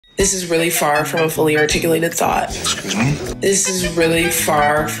This is really far from a fully articulated thought. Excuse me? This is really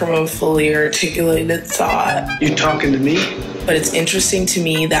far from a fully articulated thought. You talking to me? But it's interesting to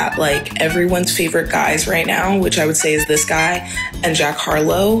me that like everyone's favorite guys right now, which I would say is this guy and Jack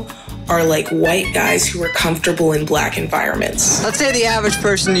Harlow, are like white guys who are comfortable in black environments. Let's say the average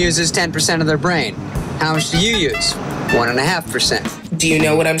person uses 10% of their brain. How much do you use? 1.5%. Do you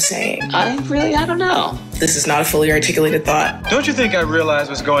know what I'm saying? I don't know. This is not a fully articulated thought. Don't you think I realize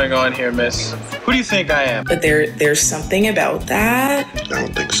what's going on here, miss? Who do you think I am? But there's something about that. I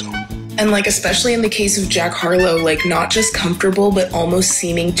don't think so. And like, especially in the case of Jack Harlow, like not just comfortable, but almost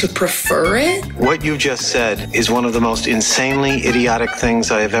seeming to prefer it. What you just said is one of the most insanely idiotic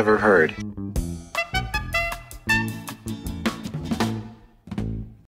things I have ever heard.